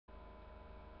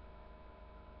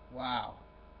Wow.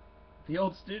 The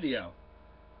old studio.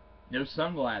 No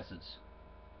sunglasses.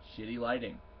 Shitty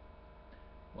lighting.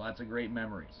 Lots of great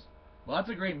memories. Lots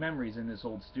of great memories in this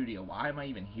old studio. Why am I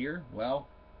even here? Well,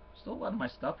 still a lot of my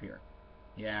stuff here.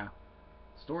 Yeah,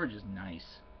 storage is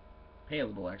nice. Pay a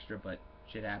little extra, but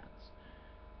shit happens.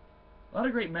 A lot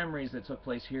of great memories that took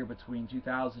place here between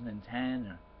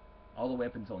 2010 all the way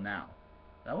up until now.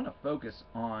 I want to focus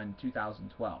on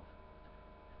 2012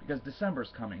 because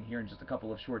December's coming here in just a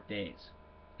couple of short days.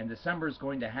 And December is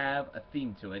going to have a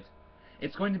theme to it.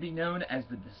 It's going to be known as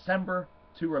the December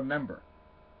to Remember.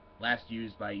 Last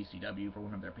used by ECW for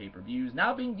one of their pay-per-views,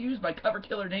 now being used by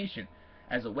coverkillernation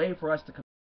as a way for us to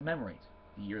commemorate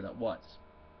the year that was.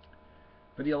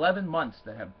 For the 11 months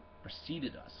that have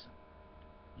preceded us,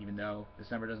 even though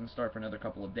December doesn't start for another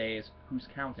couple of days, who's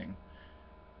counting?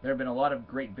 There have been a lot of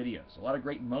great videos, a lot of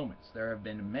great moments. There have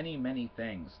been many, many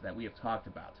things that we have talked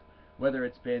about. Whether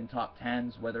it's been top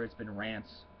 10s, whether it's been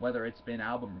rants, whether it's been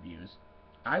album reviews.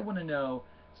 I want to know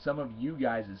some of you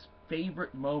guys'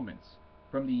 favorite moments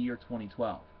from the year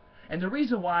 2012. And the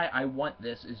reason why I want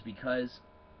this is because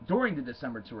during the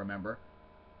December to Remember,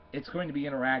 it's going to be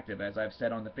interactive, as I've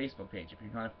said on the Facebook page. If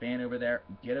you're not a fan over there,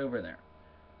 get over there.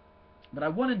 But I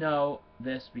want to know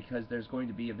this because there's going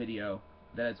to be a video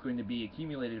that is going to be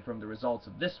accumulated from the results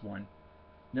of this one,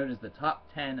 known as the top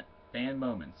 10 fan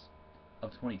moments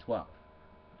of 2012.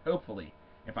 Hopefully,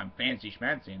 if I'm fancy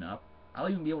schmancy enough, I'll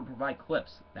even be able to provide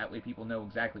clips. That way people know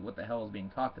exactly what the hell is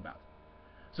being talked about.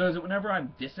 So is it whenever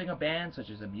I'm dissing a band, such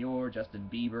as Amur, Justin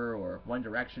Bieber, or One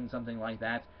Direction, something like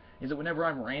that? Is it whenever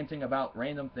I'm ranting about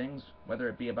random things, whether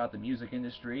it be about the music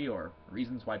industry or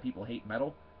reasons why people hate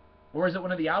metal? Or is it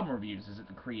one of the album reviews? Is it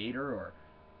the Creator or,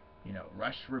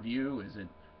 Rush review? Is it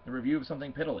the review of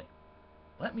something piddly?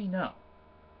 Let me know.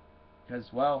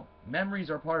 Because, well, memories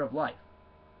are part of life.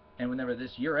 And whenever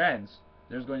this year ends,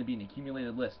 there's going to be an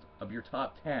accumulated list of your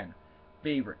top 10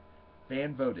 favorite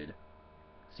fan-voted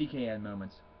CKN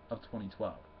moments of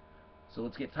 2012. So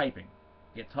let's get typing,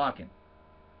 get talking,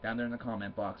 down there in the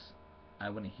comment box. I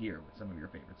want to hear what some of your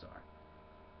favorites are.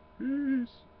 Peace.